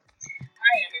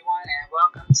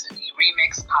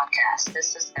Remix Podcast.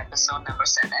 This is episode number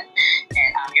 7,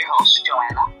 and I'm your host,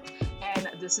 Joanna.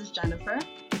 And this is Jennifer,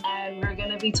 and we're going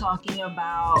to be talking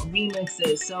about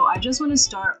remixes. So I just want to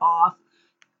start off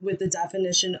with the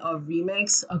definition of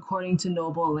remix according to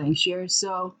Noble and Langshear.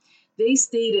 So they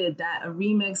stated that a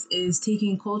remix is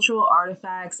taking cultural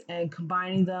artifacts and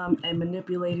combining them and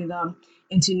manipulating them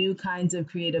into new kinds of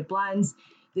creative blends.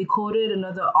 They quoted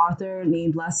another author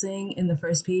named Lessing in the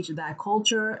first page that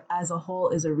culture as a whole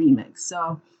is a remix.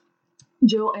 So,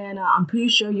 Joanna, I'm pretty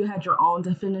sure you had your own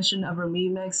definition of a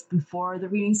remix before the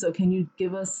reading. So, can you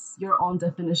give us your own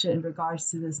definition in regards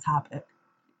to this topic?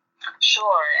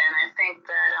 Sure, and I think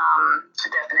that the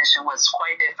definition was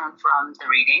quite different from the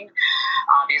reading,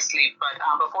 obviously. But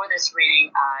before this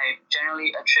reading, I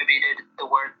generally attributed the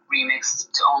word remix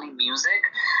to only music.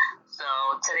 So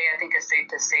today I think it's safe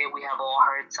to say we have all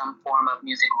heard some form of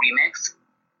music remix.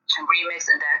 And remix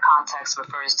in that context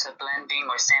refers to blending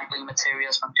or sampling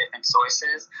materials from different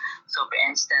sources. So for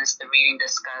instance, the reading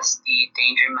discussed the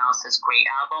Danger Mouse's Great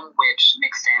album, which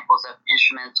mixed samples of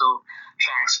instrumental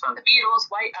tracks from the Beatles'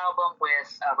 White album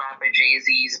with rapper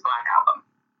Jay-Z's Black album.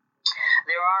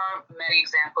 There are many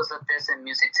examples of this in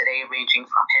music today, ranging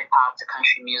from hip-hop to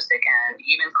country music and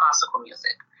even classical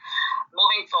music.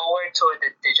 Moving forward toward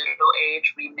the digital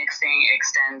age, remixing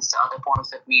extends to other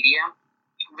forms of media.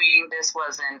 Reading this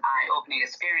was an eye-opening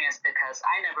experience because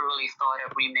I never really thought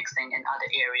of remixing in other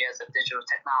areas of digital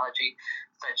technology,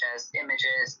 such as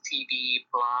images, TV,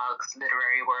 blogs,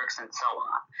 literary works, and so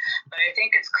on. But I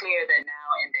think it's clear that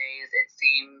nowadays it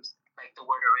seems like the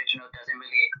word original doesn't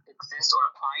really exist or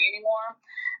apply anymore.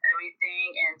 Everything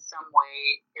in some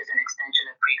way is an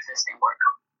extension of pre-existing work.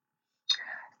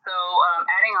 So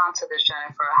adding on to this,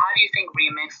 Jennifer, how do you think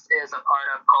remix is a part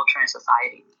of culture and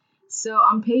society? So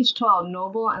on page 12,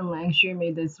 Noble and Langshear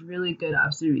made this really good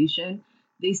observation.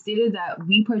 They stated that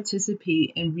we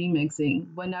participate in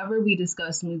remixing whenever we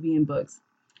discuss movie and books.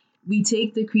 We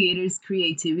take the creator's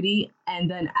creativity and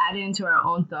then add it into our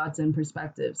own thoughts and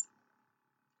perspectives.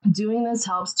 Doing this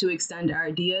helps to extend our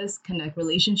ideas, connect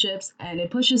relationships, and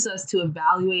it pushes us to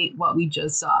evaluate what we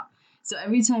just saw. So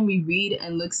every time we read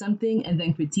and look something and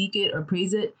then critique it or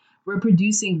praise it, we're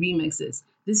producing remixes.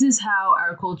 This is how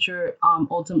our culture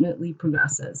ultimately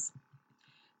progresses.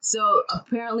 So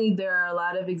apparently there are a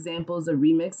lot of examples of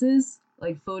remixes,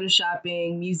 like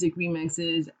photoshopping, music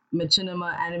remixes,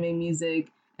 machinima, anime music,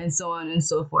 and so on and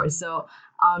so forth. So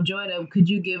Joanna, could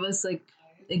you give us like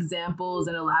examples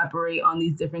and elaborate on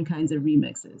these different kinds of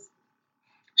remixes?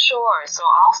 Sure. So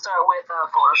I'll start with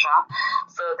Photoshop.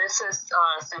 So this is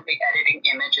simply editing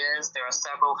images. There are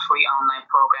several free online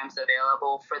programs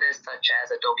available for this, such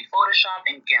as Adobe Photoshop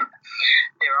and GIMP.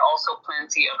 There are also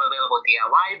plenty of available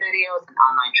DIY videos and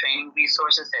online training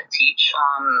resources that teach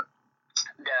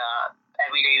the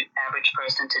everyday average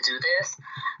person to do this.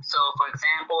 So for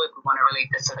example, if we want to relate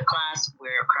this to the class,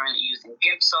 we're currently using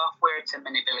GIMP software to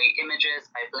manipulate images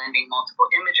by blending multiple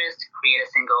images to create a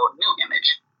single new image.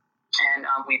 And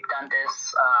we've done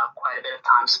this quite a bit of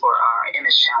times for our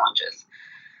image challenges.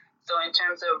 So in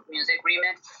terms of music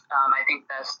remix, I think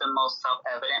that's the most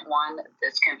self-evident one.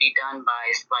 This can be done by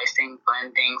splicing,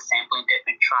 blending, sampling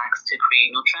different tracks to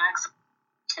create new tracks.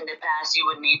 In the past, you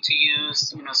would need to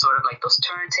use, sort of like those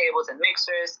turntables and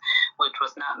mixers, which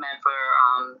was not meant for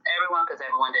everyone because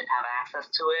everyone didn't have access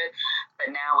to it.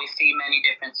 But now we see many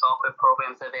different software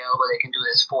programs available that can do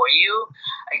this for you.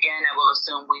 Again, I will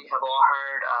assume we have all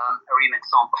heard a remix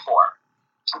song before.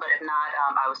 But if not,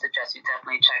 I would suggest you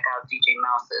definitely check out DJ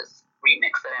Mouse's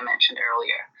remix that I mentioned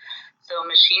earlier. So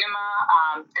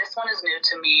machinima, this one is new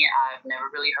to me. I've never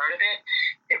really heard of it.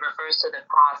 It refers to the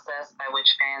process by which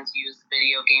fans use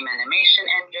video game animation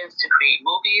engines to create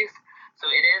movies. So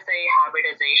it is a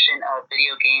hybridization of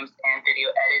video games and video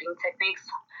editing techniques.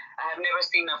 I have never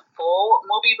seen a full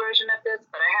movie version of this,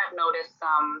 but I have noticed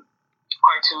some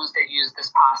cartoons that use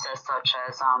this process, such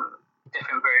as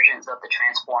different versions of the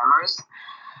Transformers.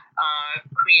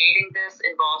 Creating this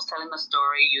involves telling a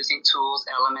story using tools,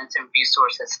 elements, and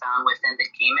resources found within the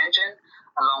game engine,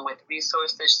 along with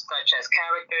resources such as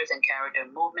characters and character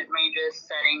movement ranges,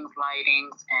 settings,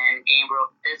 lightings, and game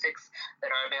world physics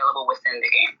that are available within the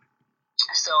game.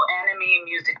 So anime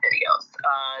music videos.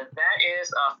 That is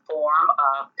a form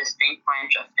of distinct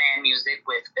branch of fan music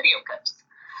with video clips.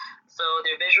 So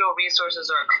their visual resources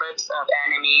are clips of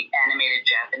animated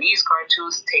Japanese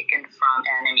cartoons taken from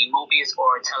anime movies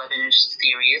or television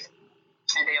series.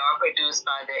 and they are produced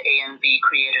by the AMV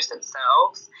creators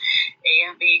themselves.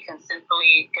 AMV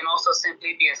can also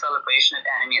simply be a celebration of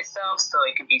anime itself, so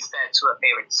it can be set to a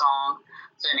favorite song.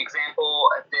 So an example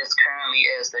of this currently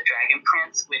is The Dragon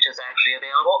Prince, which is actually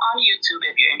available on YouTube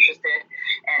if you're interested,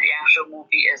 and the actual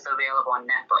movie is available on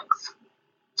Netflix.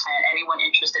 And anyone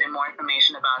interested in more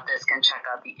information about this can check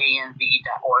out the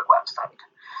amv.org website.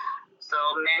 So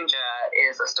manga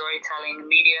is a storytelling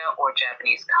media or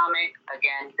Japanese comic.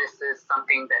 Again, this is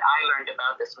something that I learned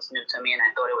about. This was new to me and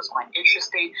I thought it was quite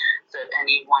interesting. So if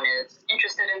anyone is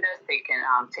interested in this, they can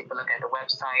take a look at the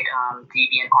website,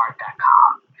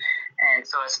 deviantart.com. And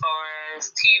so as far as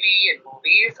TV and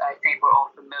movies, I think we're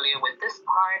all familiar with this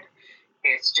part.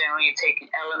 It's generally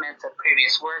taking elements of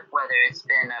previous work, whether it's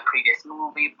been a previous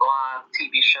movie, blog,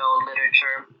 TV show,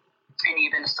 literature, and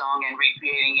even a song, and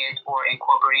recreating it or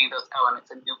incorporating those elements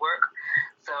in new work.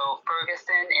 So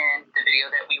Ferguson, in the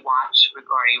video that we watched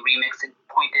regarding remixing,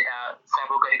 pointed out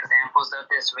several good examples of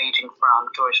this, ranging from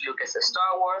George Lucas's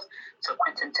Star Wars to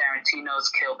Quentin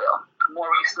Tarantino's Kill Bill. More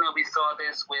recently, we saw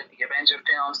this with the Avenger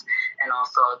films and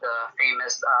also the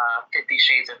famous 50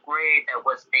 Shades of Grey that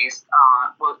was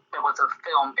a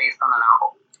film based on a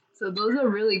novel. So those are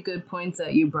really good points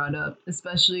that you brought up,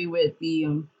 especially with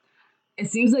the it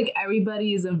seems like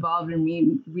everybody is involved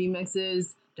in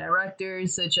remixes,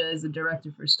 directors such as the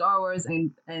director for Star Wars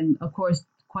and of course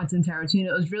Quentin Tarantino.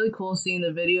 It was really cool seeing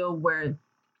the video where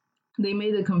they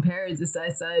made the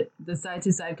side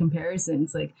to side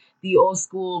comparisons, like the old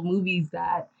school movies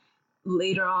that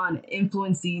later on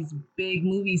influence these big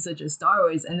movies such as Star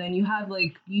Wars, and then you have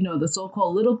the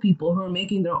so-called little people who are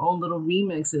making their own little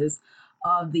remixes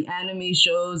of the anime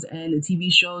shows and the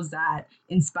TV shows that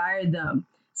inspired them.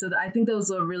 So I think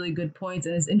those are really good points,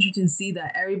 and it's interesting to see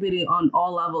that everybody on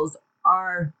all levels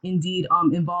are indeed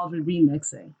involved with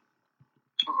remixing.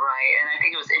 Right, and I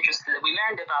think it was interesting that we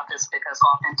learned about this because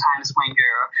oftentimes when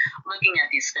you're looking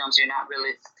at these films, you're not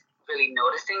really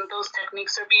noticing those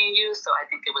techniques are being used. So I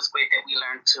think it was great that we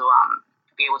learned to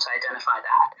be able to identify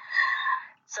that.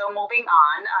 So moving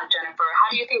on, Jennifer,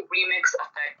 how do you think remix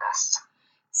affect us?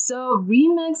 So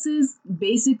remixes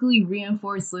basically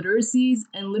reinforce literacies,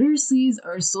 and literacies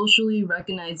are socially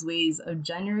recognized ways of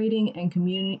generating and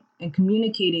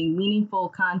communicating meaningful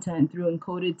content through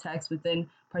encoded text within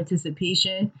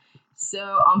participation. So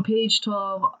on page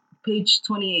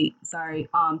 28,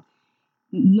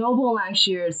 Noble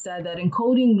Langshear said that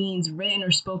encoding means written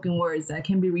or spoken words that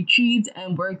can be retrieved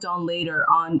and worked on later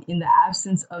on in the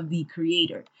absence of the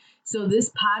creator. So this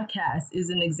podcast is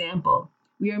an example.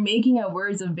 We are making our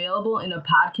words available in a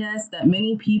podcast that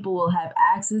many people will have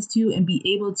access to and be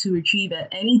able to retrieve at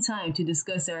any time to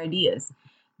discuss their ideas.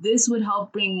 This would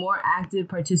help bring more active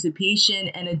participation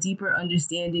and a deeper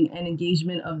understanding and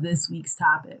engagement of this week's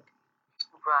topic.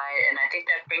 Right, and I think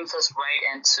that brings us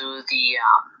right into the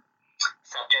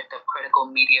subject of critical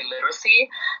media literacy.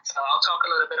 So I'll talk a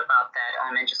little bit about that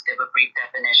and just give a brief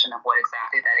definition of what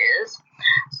exactly that is.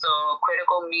 So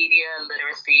critical media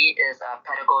literacy is a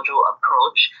pedagogical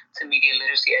approach to media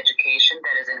literacy education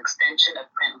that is an extension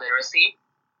of print literacy.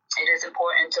 It is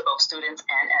important to both students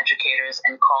and educators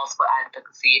and calls for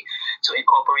advocacy to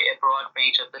incorporate a broad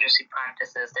range of literacy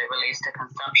practices that relates to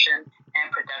consumption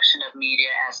and production of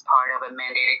media as part of a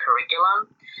mandated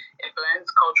curriculum. It blends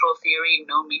cultural theory,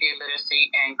 new media literacy,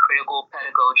 and critical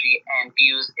pedagogy and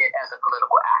views it as a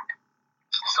political act.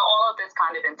 So all of this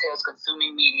kind of entails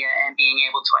consuming media and being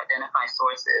able to identify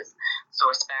sources,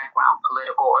 source background,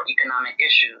 political or economic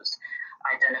issues,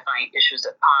 identifying issues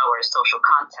of power, social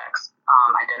context,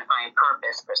 identifying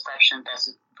purpose, perception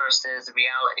versus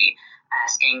reality,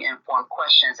 asking informed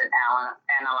questions and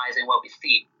analyzing what we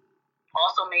see.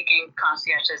 Also making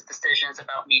conscientious decisions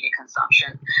about media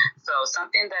consumption. So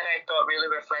something that I thought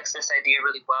really reflects this idea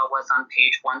really well was on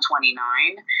page 129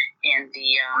 in the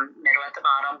middle at the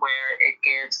bottom, where it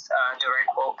gives a direct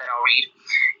quote that I'll read.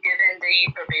 Given the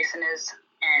pervasiveness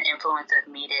and influence of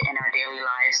media in our daily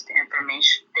lives, the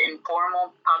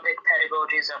informal public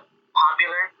pedagogies of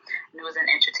popular news and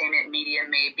entertainment media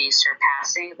may be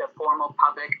surpassing the formal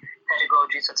public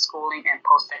pedagogies of schooling and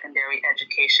post-secondary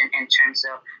education in terms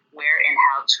of where and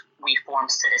how we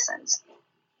form citizens.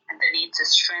 And the need to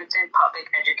strengthen public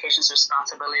education's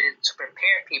responsibility to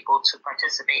prepare people to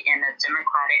participate in a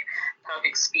democratic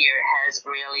public sphere has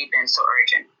really been so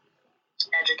urgent.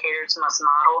 Educators must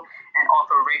model and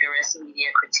offer rigorous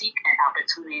media critique and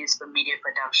opportunities for media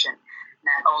production,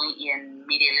 not only in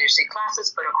media literacy classes,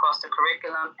 but across the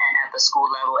curriculum and at the school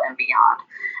level and beyond.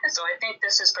 And so I think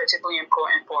this is particularly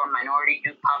important for minority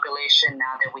youth population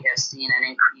now that we have seen an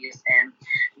increase in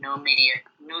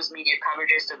news media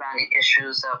coverages surrounding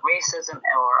issues of racism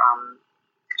or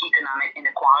economic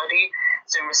inequality.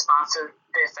 So in response to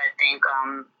this, I think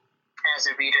as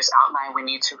the readers outline, we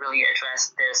need to really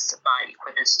address this by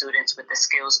equipping students with the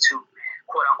skills to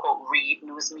quote unquote read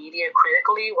news media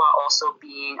critically while also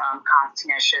being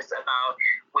conscientious about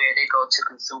where they go to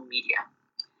consume media.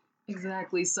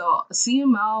 Exactly. So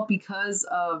CML, because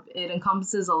of it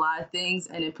encompasses a lot of things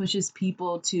and it pushes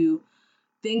people to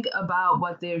think about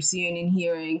what they're seeing and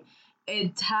hearing.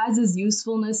 It has its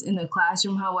usefulness in the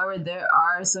classroom. However, there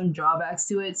are some drawbacks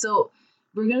to it. So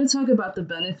we're going to talk about the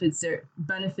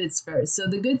benefits first. So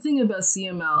the good thing about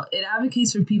CML, it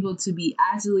advocates for people to be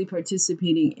actively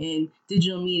participating in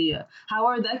digital media.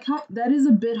 However, that is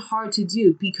a bit hard to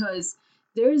do because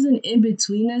there is an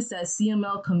in-betweenness that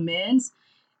CML commands,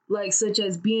 like such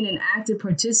as being an active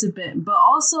participant, but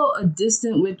also a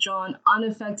distant, withdrawn,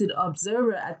 unaffected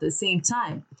observer at the same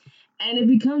time. And it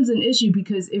becomes an issue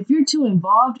because if you're too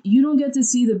involved, you don't get to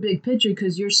see the big picture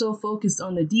because you're so focused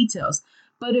on the details.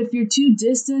 But if you're too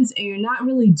distant and you're not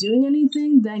really doing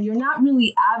anything, then you're not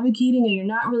really advocating and you're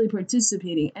not really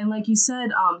participating. And like you said,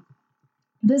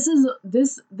 this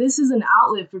is an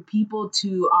outlet for people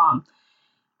to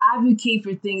advocate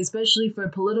for things, especially for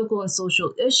political and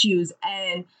social issues.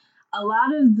 And a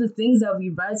lot of the things that we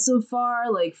read so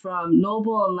far, like from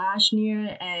Noble and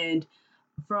Lashnier and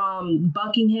from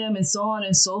Buckingham and so on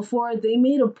and so forth, they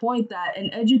made a point that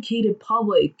an educated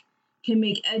public can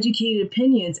make educated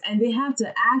opinions and they have to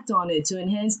act on it to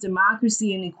enhance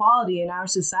democracy and equality in our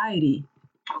society.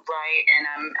 Right, and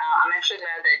I'm actually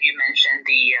glad that you mentioned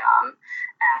the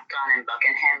Afghan and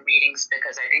Buckingham readings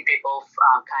because I think they both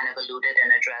kind of alluded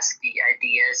and addressed the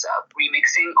ideas of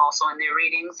remixing also in their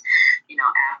readings. You know,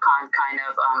 Afghan kind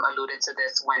of alluded to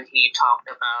this when he talked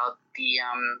about the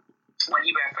when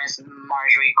he referenced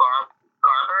Marjorie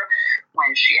Garber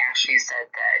when she actually said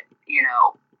that, you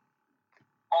know,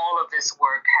 all of this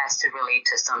work has to relate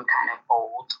to some kind of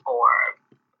old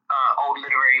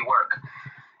literary work.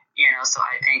 You know, so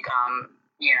I think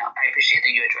you know, I appreciate that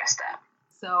you addressed that.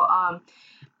 So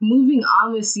moving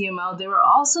on with CML, they were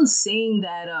also saying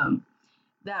that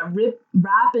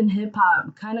rap and hip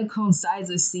hop kind of coincides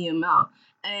with CML.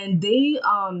 And they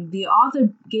the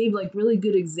author gave like really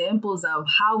good examples of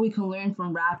how we can learn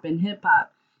from rap and hip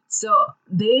hop. So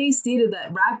they stated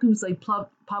that rap groups like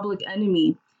Public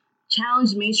Enemy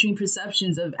challenged mainstream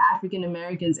perceptions of African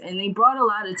Americans, and they brought a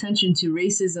lot of attention to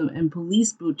racism and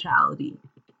police brutality.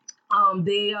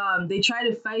 They try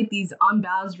to fight these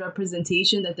unbalanced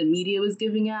representation that the media was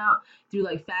giving out through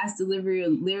like fast delivery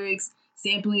of lyrics,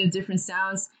 sampling of different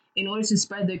sounds in order to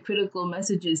spread their critical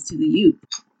messages to the youth.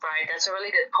 Right, that's a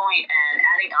really good point. And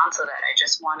adding on to that, I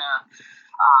just want to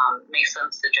make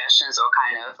some suggestions or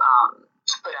kind of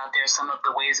put out there some of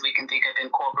the ways we can think of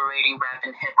incorporating rap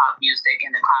and hip hop music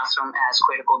in the classroom as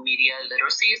critical media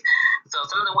literacies. So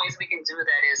some of the ways we can do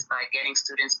that is by getting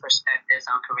students' perspectives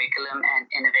on curriculum and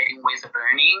innovating ways of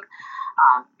learning,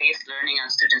 based learning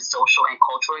on students' social and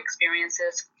cultural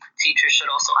experiences. Teachers should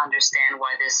also understand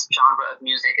why this genre of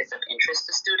music is of interest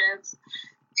to students.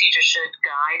 Teachers should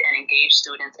guide and engage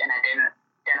students in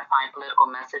identifying political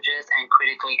messages and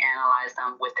critically analyze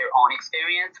them with their own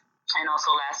experience. And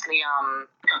also, lastly,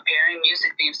 comparing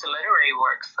music themes to literary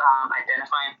works,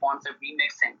 identifying forms of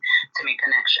remixing to make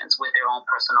connections with their own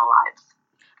personal lives.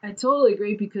 I totally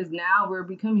agree because now we're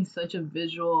becoming such a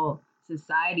visual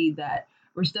society that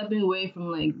we're stepping away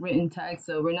from like written text.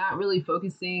 So we're not really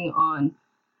focusing on,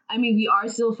 I mean, we are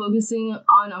still focusing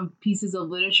on pieces of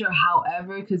literature.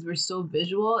 However, because we're so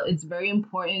visual, it's very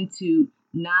important to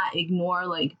not ignore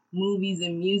like movies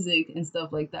and music and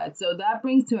stuff like that. So that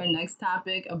brings to our next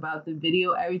topic about the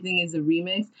video. Everything is a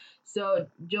remix. So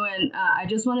Joanne, I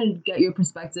just want to get your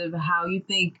perspective how you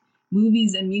think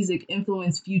movies and music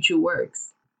influence future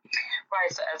works. Right,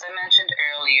 so as I mentioned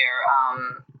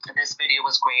earlier, this video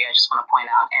was great, I just want to point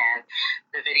out, and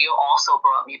the video also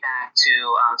brought me back to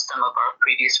some of our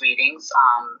previous readings.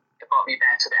 It brought me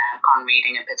back to the Afghan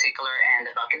reading in particular and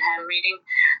the Buckingham reading.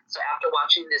 So after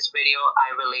watching this video,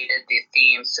 I related the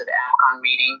themes to the Afghan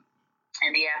reading.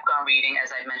 In the Afghan reading,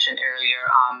 as I mentioned earlier,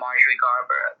 Marjorie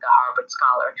Garber, the Harvard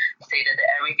scholar, stated that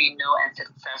everything new and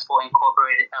successful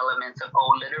incorporated elements of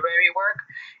old literary work.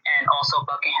 And also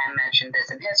Buckingham mentioned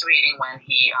this in his reading when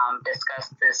he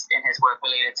discussed this in his work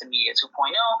related to Media 2.0,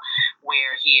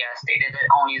 where he stated that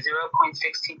only 0.16%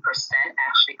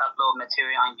 actually upload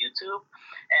material on YouTube.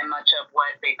 And much of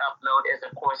what they upload is,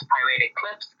 of course, pirated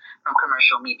clips from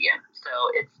commercial media. So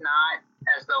it's not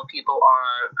as though people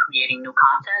are creating new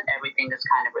content. Everything is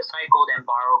kind of recycled and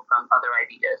borrowed from other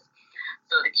ideas.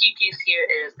 So the key piece here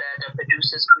is that the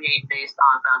producers create based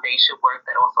on foundation work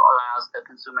that also allows the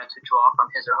consumer to draw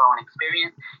from his or her own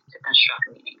experience to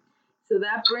construct meaning. So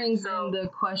that brings in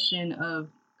the question of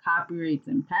copyrights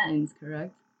and patents,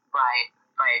 correct?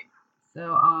 Right.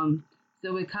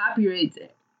 So with copyrights,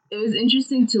 it was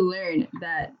interesting to learn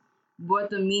that what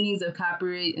the meanings of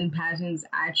copyright and patents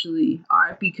actually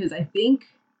are, because I think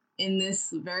in this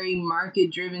very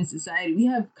market-driven society, we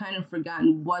have kind of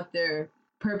forgotten what their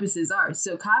purposes are.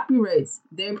 So copyrights,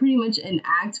 they're pretty much an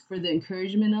act for the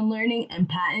encouragement of learning, and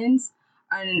patents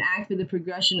are an act for the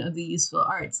progression of the useful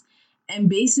arts. And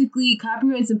basically,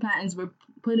 copyrights and patents were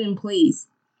put in place.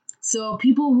 So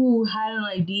people who had an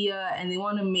idea and they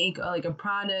want to make a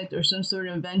product or some sort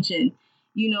of invention,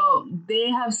 they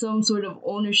have some sort of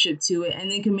ownership to it and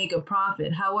they can make a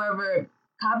profit. However,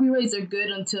 copyrights are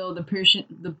good until the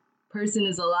person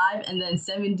is alive, and then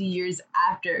 70 years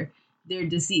after they're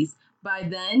deceased. By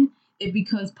then, it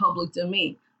becomes public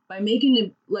domain. By making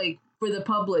it for the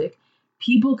public,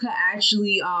 people could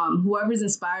actually, whoever's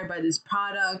inspired by this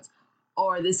product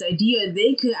or this idea,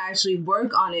 they could actually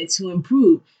work on it to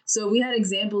improve. So we had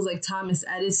examples like Thomas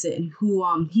Edison, who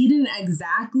he didn't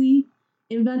exactly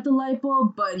invent the light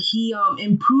bulb, but he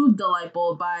improved the light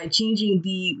bulb by changing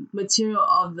the material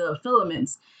of the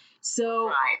filaments.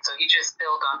 So he just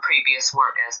built on previous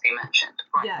work, as they mentioned.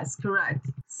 Right. Yes, correct.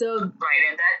 Right,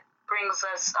 and that brings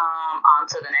us on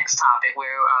to the next topic,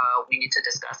 where we need to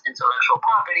discuss intellectual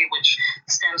property, which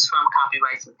stems from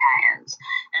copyrights and patents.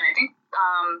 And I think,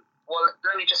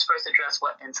 let me just first address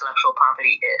what intellectual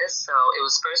property is. So it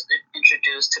was first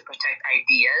introduced to protect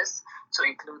ideas, to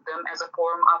include them as a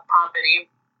form of property.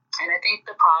 And I think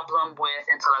the problem with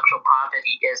intellectual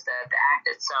property is that the act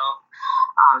itself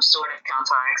sort of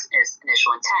counteracts its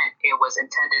initial intent. It was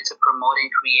intended to promote and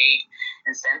create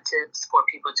incentives for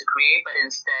people to create, but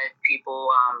instead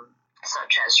people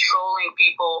such as trolling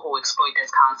people who exploit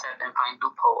this concept and find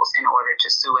loopholes in order to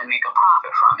sue and make a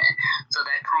profit from it. So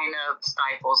that kind of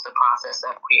stifles the process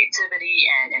of creativity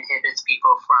and inhibits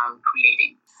people from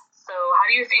creating. So how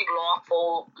do you think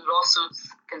lawsuits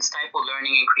can stifle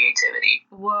learning and creativity?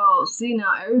 Well, see,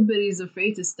 now everybody's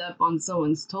afraid to step on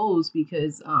someone's toes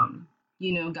because,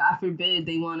 God forbid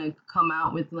they want to come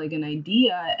out with an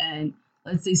idea, and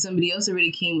let's say somebody else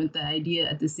already came with the idea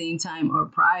at the same time or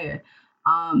prior.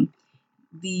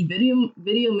 The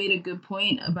video made a good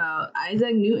point about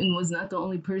Isaac Newton was not the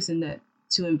only person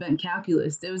to invent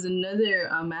calculus. There was another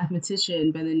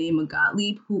mathematician by the name of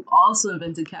Gottlieb who also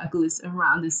invented calculus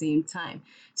around the same time.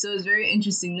 So it's very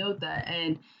interesting to note that.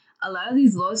 And a lot of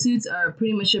these lawsuits are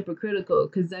pretty much hypocritical,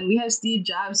 because then we have Steve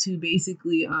Jobs, who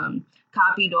basically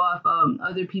copied off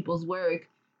other people's work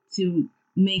to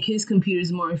make his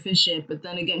computers more efficient. But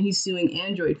then again, he's suing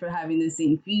Android for having the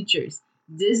same features.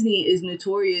 Disney is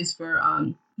notorious for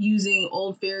using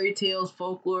old fairy tales,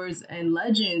 folklores, and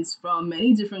legends from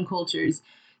many different cultures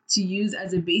to use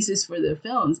as a basis for their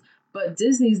films. But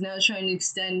Disney's now trying to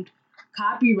extend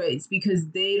copyrights because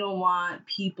they don't want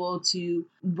people to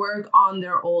work on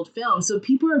their old films. So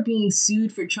people are being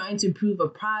sued for trying to improve a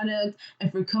product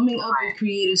and for coming up with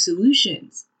creative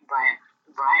solutions. Right.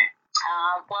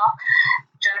 Well,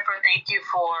 Jennifer, thank you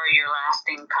for your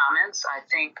lasting comments. I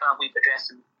think we've addressed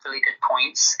some really good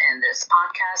points in this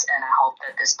podcast, and I hope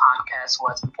that this podcast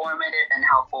was informative and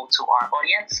helpful to our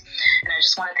audience. And I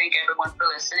just want to thank everyone for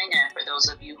listening, and for those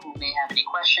of you who may have any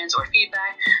questions or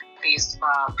feedback, please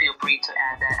feel free to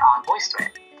add that on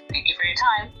VoiceThread. Thank you for your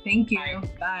time. Thank you.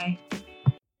 Bye.